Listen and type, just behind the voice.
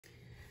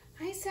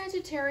Hi,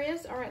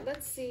 Sagittarius. All right,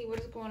 let's see what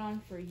is going on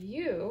for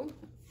you.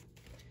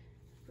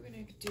 We're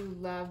going to do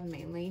love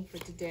mainly for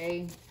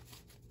today.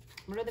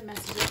 What are the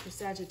messages for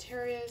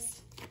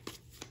Sagittarius?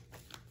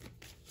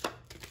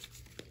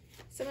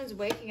 Someone's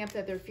waking up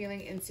that they're feeling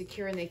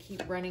insecure and they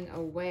keep running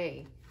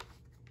away.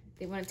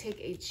 They want to take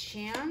a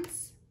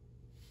chance.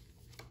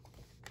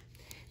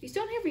 These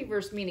don't have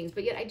reverse meanings,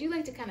 but yet I do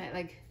like to kind of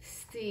like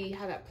see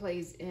how that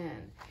plays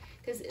in.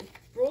 Because if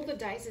roll the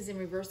dice is in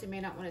reverse, they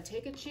may not want to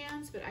take a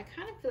chance, but I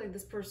kind of feel like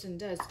this person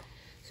does.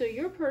 So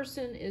your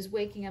person is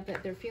waking up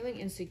that they're feeling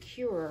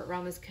insecure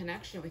around this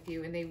connection with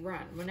you, and they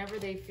run. Whenever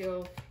they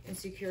feel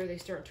insecure, they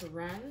start to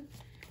run.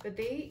 But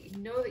they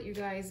know that you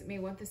guys may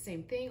want the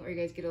same thing, or you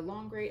guys get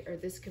along great, or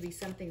this could be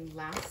something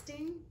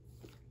lasting.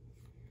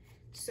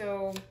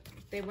 So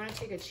they want to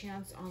take a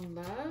chance on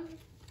love.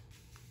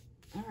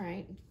 All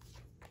right.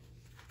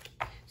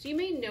 So you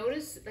may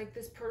notice like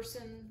this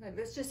person, like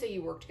let's just say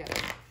you work together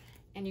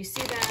and you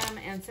see them,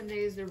 and some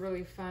days they're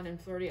really fun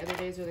and flirty, other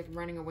days they're like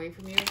running away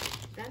from you.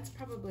 That's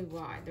probably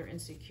why they're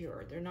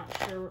insecure. They're not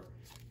sure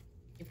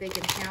if they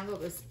can handle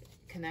this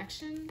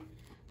connection,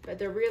 but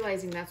they're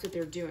realizing that's what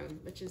they're doing,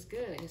 which is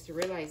good. I guess they're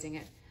realizing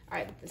it. All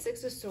right, the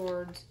Six of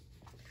Swords,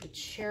 the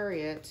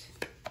Chariot,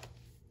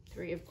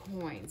 Three of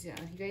Coins. Yeah,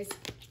 you guys,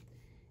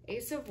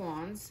 Ace of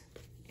Wands,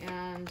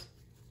 and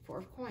Four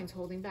of Coins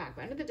holding back.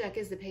 But under the deck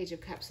is the Page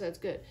of Cups, so that's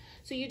good.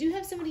 So you do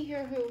have somebody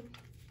here who,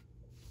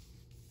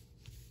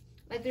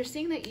 like they're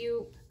seeing that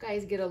you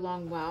guys get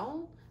along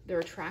well. They're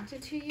attracted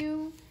to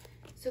you.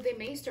 So they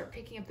may start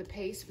picking up the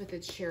pace with the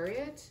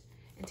Chariot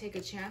and take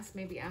a chance,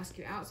 maybe ask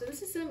you out. So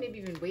this is something maybe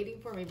you've been waiting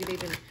for. Maybe they've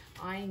been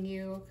eyeing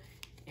you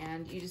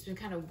and you just been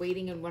kind of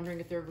waiting and wondering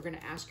if they're ever going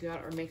to ask you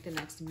out or make the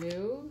next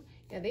move.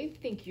 Yeah, they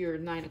think you're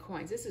Nine of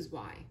Coins. This is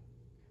why.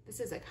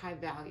 This is like high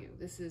value.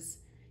 This is,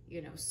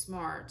 you know,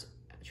 smart,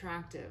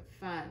 attractive,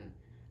 fun,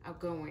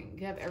 outgoing.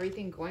 You have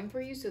everything going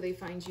for you, so they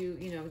find you,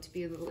 you know, to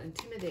be a little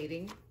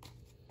intimidating.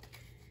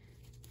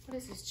 What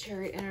is this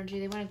Chariot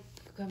energy? They want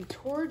to come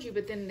towards you,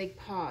 but then they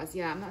pause.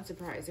 Yeah, I'm not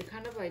surprised. They're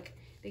kind of like,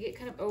 they get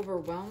kind of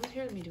overwhelmed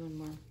here. Let me do one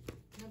more.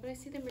 No, but I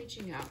see them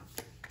reaching out.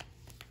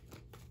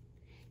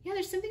 Yeah,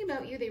 there's something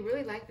about you they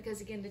really like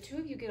because, again, the two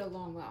of you get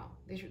along well.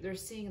 They're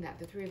seeing that,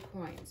 the Three of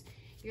Coins.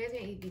 You guys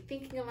may be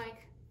thinking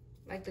alike,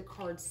 like the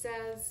card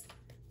says.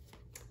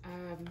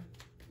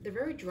 They're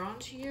very drawn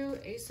to you.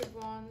 Ace of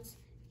Wands.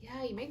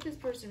 Yeah, you make this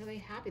person really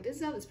happy. This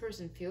is how this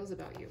person feels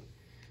about you.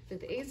 So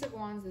the Ace of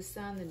Wands, the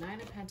Sun, the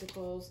Nine of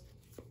Pentacles.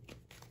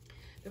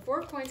 The Four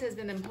of Coins has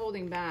been them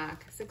holding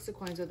back. Six of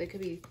Coins, so they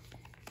could be,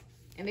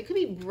 and they could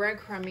be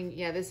breadcrumbing.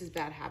 Yeah, this is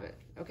bad habit.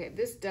 Okay,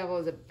 this Devil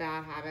is a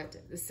bad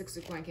habit. The Six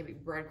of Coin can be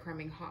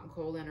breadcrumbing, hot and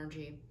cold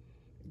energy,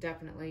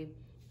 definitely.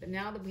 But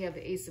now that we have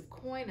the Ace of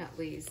Coin, at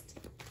least,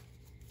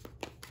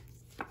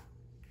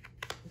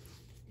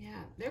 yeah,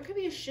 there could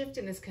be a shift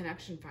in this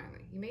connection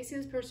finally. You may see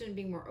this person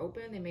being more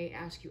open. They may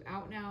ask you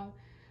out now.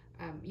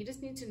 You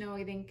just need to know,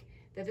 I think,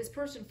 that this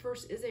person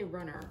first is a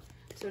runner.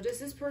 So does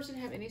this person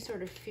have any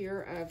sort of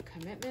fear of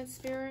commitment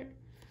spirit?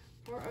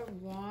 Four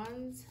of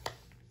Wands,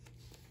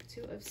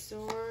 Two of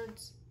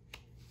Swords,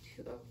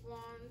 Two of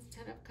Wands,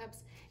 Ten of Cups.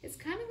 It's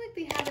kind of like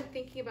they have been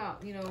thinking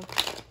about, you know,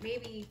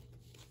 maybe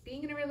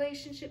being in a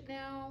relationship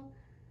now.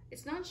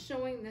 It's not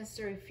showing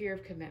necessary fear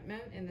of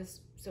commitment in this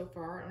so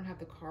far. I don't have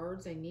the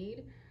cards I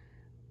need,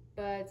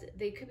 but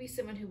they could be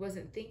someone who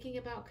wasn't thinking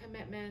about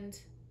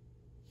commitment.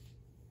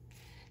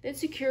 The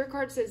Insecure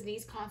card says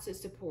needs constant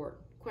support,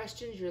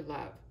 questions your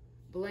love,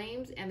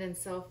 blames, and then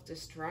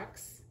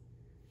self-destructs.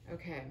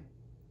 Okay.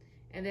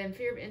 And then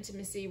fear of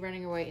intimacy,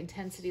 running away,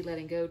 intensity,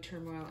 letting go,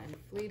 turmoil, and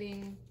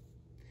fleeting.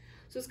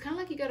 So it's kind of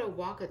like you got to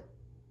walk a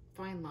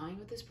fine line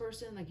with this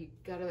person. Like you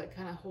got to like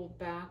kind of hold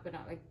back, but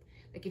not like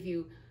if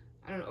you,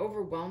 I don't know,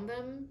 overwhelm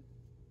them,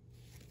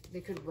 they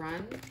could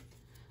run.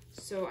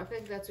 So I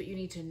think that's what you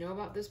need to know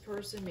about this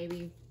person.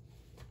 Maybe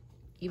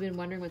you've been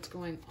wondering what's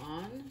going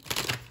on.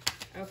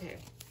 Okay.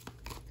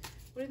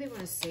 What do they want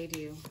to say to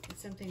you?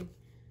 It's something.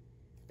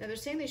 Now they're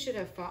saying they should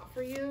have fought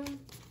for you.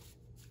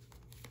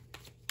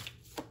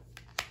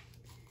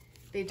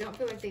 They don't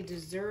feel like they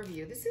deserve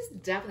you. This has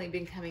definitely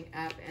been coming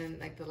up in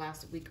like the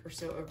last week or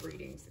so of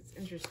readings. It's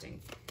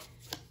interesting.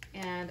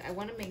 And I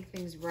want to make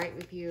things right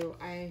with you.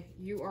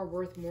 You are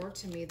worth more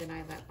to me than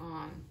I let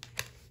on.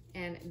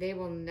 And they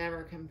will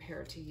never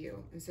compare to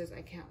you. It says,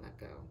 I can't let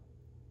go.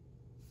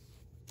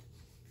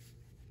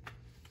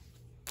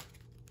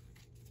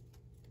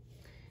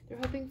 They're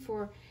hoping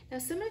for, now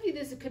some of you,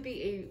 this could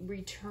be a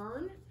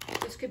return.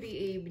 This could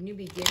be a new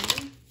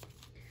beginning.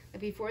 Like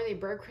before they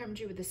breadcrumbed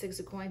you with the Six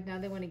of Coins, now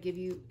they want to give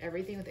you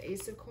everything with the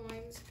Ace of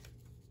Coins.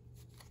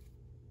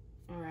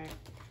 All right.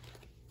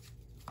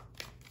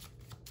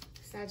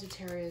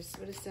 Sagittarius,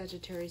 what does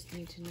Sagittarius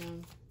need to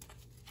know?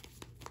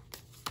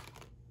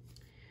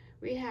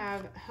 We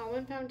have home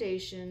and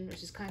foundation,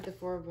 which is kind of the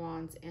Four of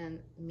Wands, and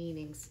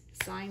meanings,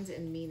 signs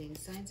and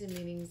meanings. Signs and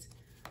meanings.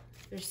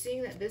 They're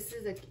seeing that this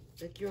is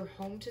like your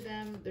home to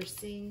them. They're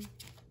seeing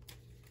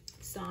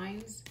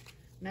signs,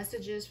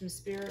 messages from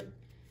Spirit.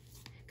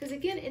 Because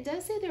again, it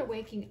does say they're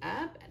waking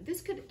up.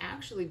 This could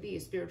actually be a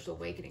spiritual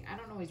awakening. I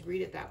don't always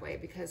read it that way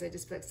because I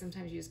just feel like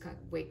sometimes you just kind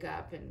of wake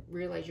up and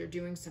realize you're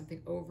doing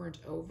something over and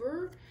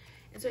over.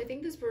 And so I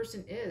think this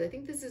person is. I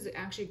think this is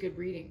actually a good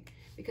reading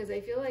because I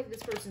feel like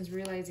this person's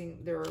realizing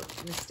their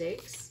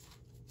mistakes.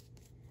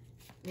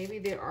 Maybe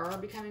they are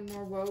becoming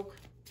more woke.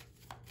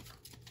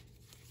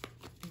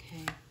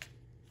 Okay.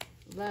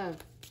 Love,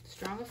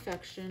 strong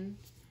affection.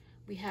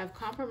 We have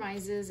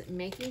compromises,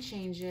 making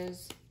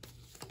changes,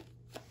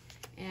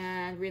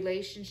 and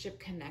relationship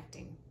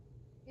connecting.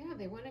 Yeah,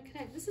 they want to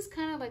connect. This is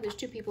kind of like there's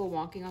two people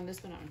walking on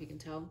this one. I don't know if you can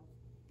tell.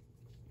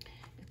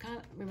 It kind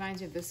of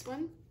reminds me of this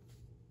one.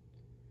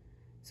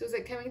 So it's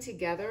like coming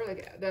together.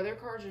 Like the other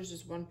cards, there's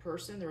just one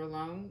person. They're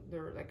alone.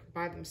 They're like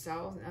by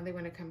themselves. And now they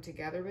want to come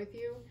together with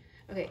you.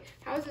 Okay,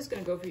 how is this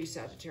going to go for you,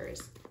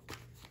 Sagittarius?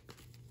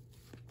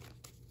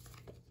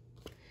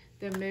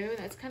 The moon,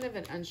 that's kind of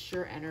an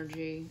unsure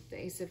energy. The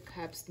Ace of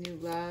Cups, new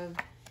love,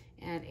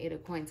 and Eight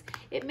of Coins.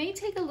 It may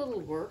take a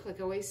little work, like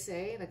I always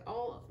say, like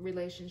all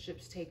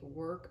relationships take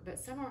work, but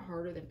some are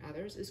harder than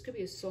others. This could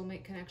be a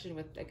soulmate connection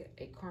with like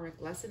a karmic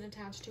lesson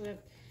attached to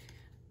it.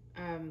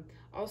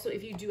 Also,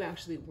 if you do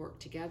actually work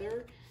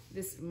together,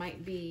 this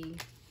might be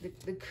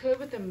the could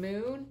with the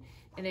moon,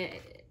 and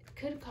it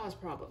could cause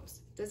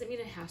problems. Doesn't mean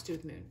it has to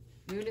with moon.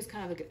 Moon is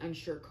kind of like an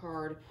unsure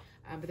card,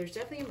 but there's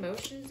definitely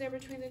emotions there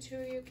between the two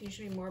of you. Can you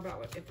show me more about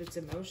what, if it's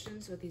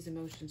emotions, what these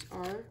emotions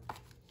are?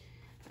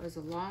 That was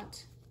a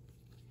lot.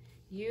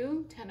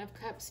 You, 10 of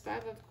Cups,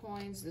 5 of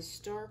Coins, the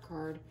Star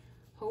card,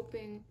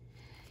 hoping.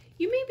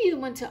 You may be the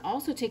one to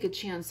also take a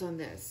chance on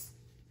this,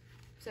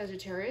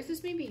 Sagittarius.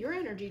 This may be your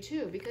energy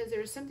too, because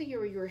there's something here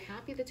where you were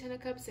happy the 10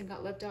 of Cups and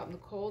got left out in the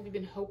cold. You've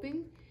been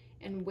hoping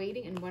and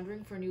waiting and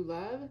wondering for new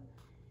love.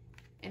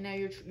 And now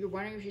you're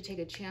wondering if you take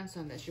a chance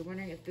on this. You're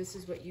wondering if this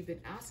is what you've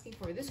been asking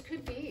for. This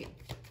could be.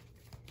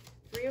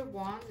 3 of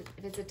Wands.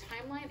 If it's a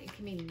timeline, it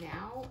can be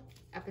now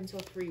up until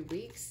 3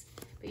 weeks.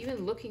 But you've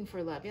been looking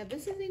for love. Yeah,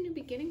 this is a new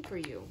beginning for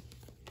you.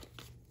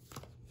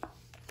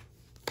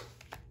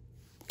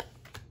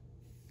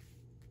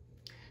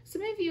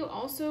 Some of you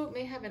also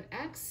may have an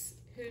ex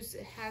who's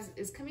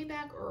is coming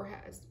back or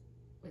has,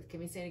 wait, can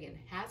we say it again?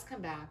 Has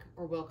come back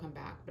or will come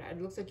back, but it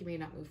looks like you may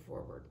not move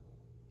forward.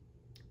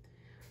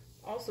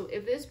 Also,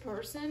 if this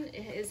person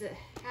has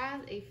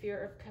a fear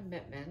of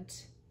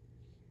commitment,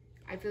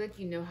 I feel like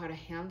you know how to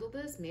handle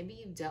this. Maybe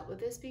you've dealt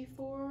with this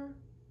before.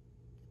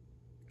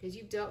 Because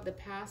you've dealt the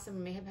past,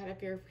 someone may have had a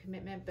fear of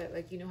commitment, but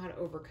like you know how to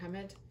overcome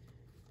it.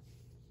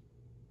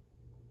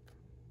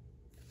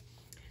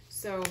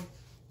 So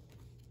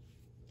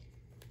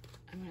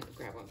I'm going to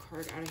grab one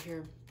card out of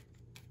here.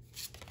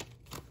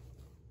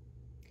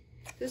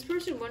 This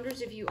person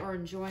wonders if you are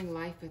enjoying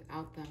life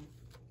without them.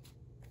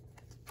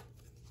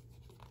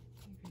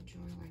 You're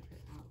enjoying life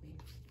without me.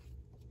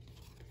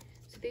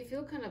 So they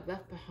feel kind of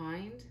left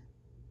behind.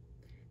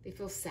 They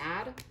feel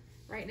sad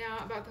right now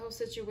about the whole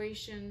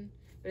situation.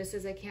 But it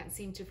says, I can't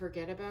seem to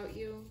forget about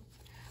you.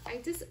 I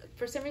just,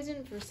 for some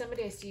reason, for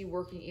somebody, I see you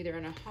working either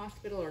in a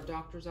hospital or a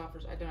doctor's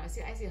office. I don't know.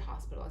 I see a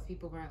hospital. I see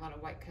people wearing a lot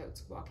of white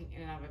coats walking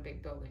in and out of a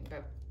big building.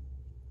 But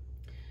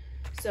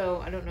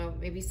so I don't know.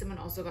 Maybe someone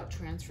also got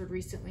transferred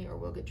recently or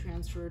will get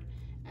transferred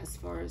as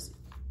far as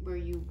where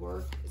you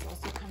work is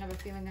also kind of a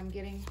feeling I'm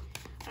getting.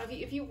 I don't know,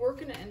 if you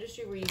work in an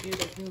industry where you do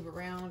like move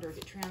around or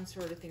get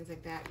transferred or things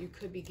like that, you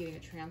could be getting a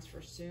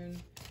transfer soon.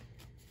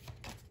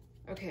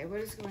 Okay, what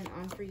is going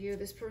on for you?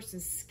 This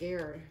person's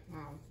scared.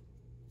 Wow.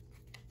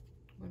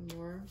 One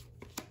more.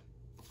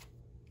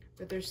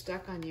 But they're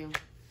stuck on you.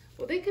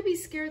 Well, they could be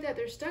scared that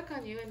they're stuck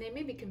on you, and they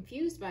may be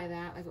confused by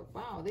that. Like,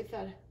 wow, they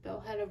fell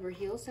head over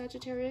heels,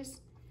 Sagittarius.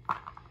 All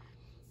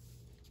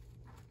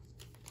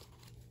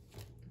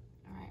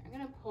right, I'm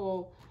going to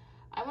pull.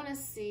 I want to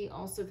see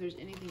also if there's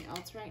anything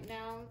else right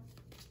now.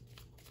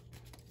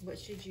 What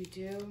should you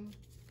do?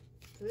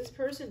 So this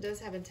person does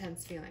have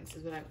intense feelings,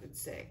 is what I would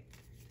say.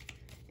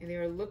 And they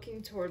are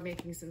looking toward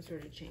making some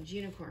sort of change.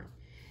 Unicorn.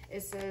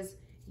 It says,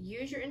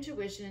 use your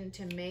intuition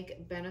to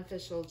make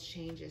beneficial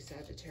changes,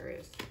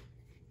 Sagittarius.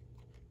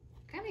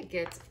 Kind of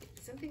gets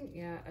something,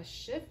 yeah, a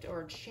shift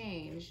or a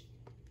change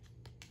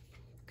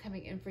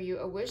coming in for you.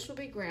 A wish will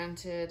be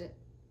granted.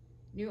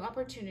 New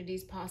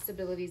opportunities,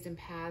 possibilities, and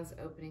paths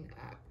opening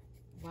up.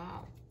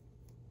 Wow.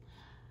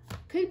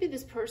 Could be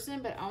this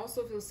person, but I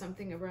also feel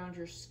something around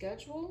your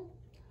schedule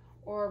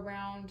or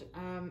around,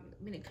 I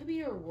mean, it could be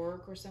your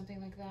work or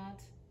something like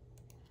that.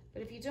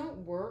 But if you don't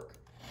work,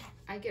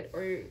 I get,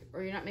 or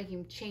you're not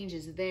making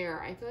changes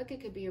there, I feel like it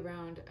could be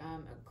around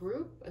a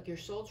group, like your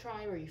soul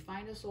tribe, or you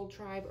find a soul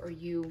tribe, or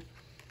you,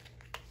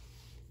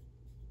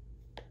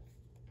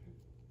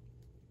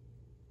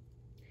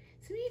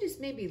 some of you just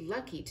may be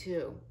lucky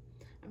too.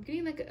 I'm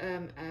getting like,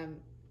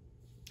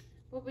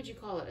 what would you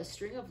call it? A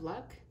string of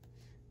luck?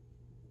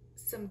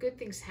 Some good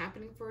things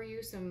happening for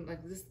you, some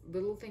like this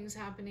little things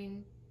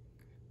happening,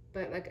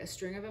 but like a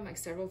string of them, like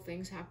several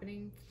things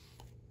happening,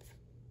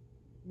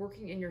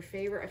 working in your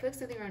favor. I feel like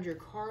something around your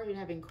car, you're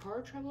having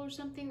car trouble or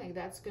something, like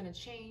that's going to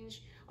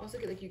change. Also,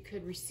 like you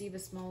could receive a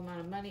small amount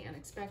of money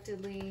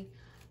unexpectedly.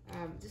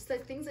 Just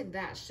like things like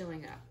that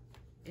showing up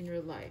in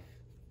your life.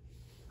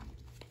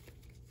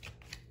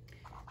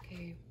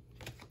 Okay.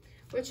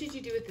 What should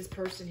you do with this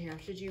person here?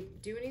 Should you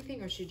do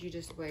anything or should you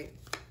just wait?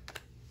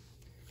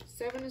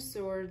 Seven of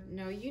Swords.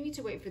 No, you need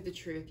to wait for the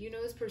truth. You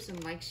know this person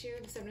likes you,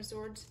 the Seven of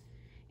Swords,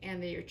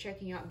 and that you're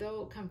checking out.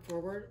 They'll come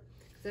forward.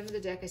 Because under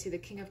the deck, I see the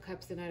King of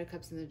Cups, the Knight of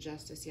Cups, and the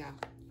Justice. Yeah.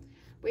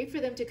 Wait for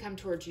them to come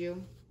towards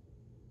you.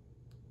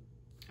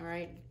 All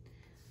right.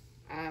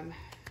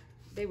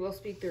 They will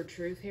speak their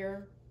truth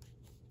here.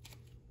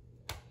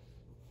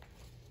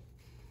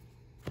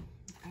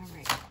 All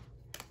right.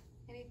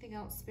 Anything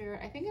else,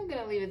 Spirit? I think I'm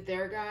going to leave it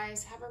there,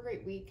 guys. Have a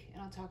great week,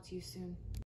 and I'll talk to you soon.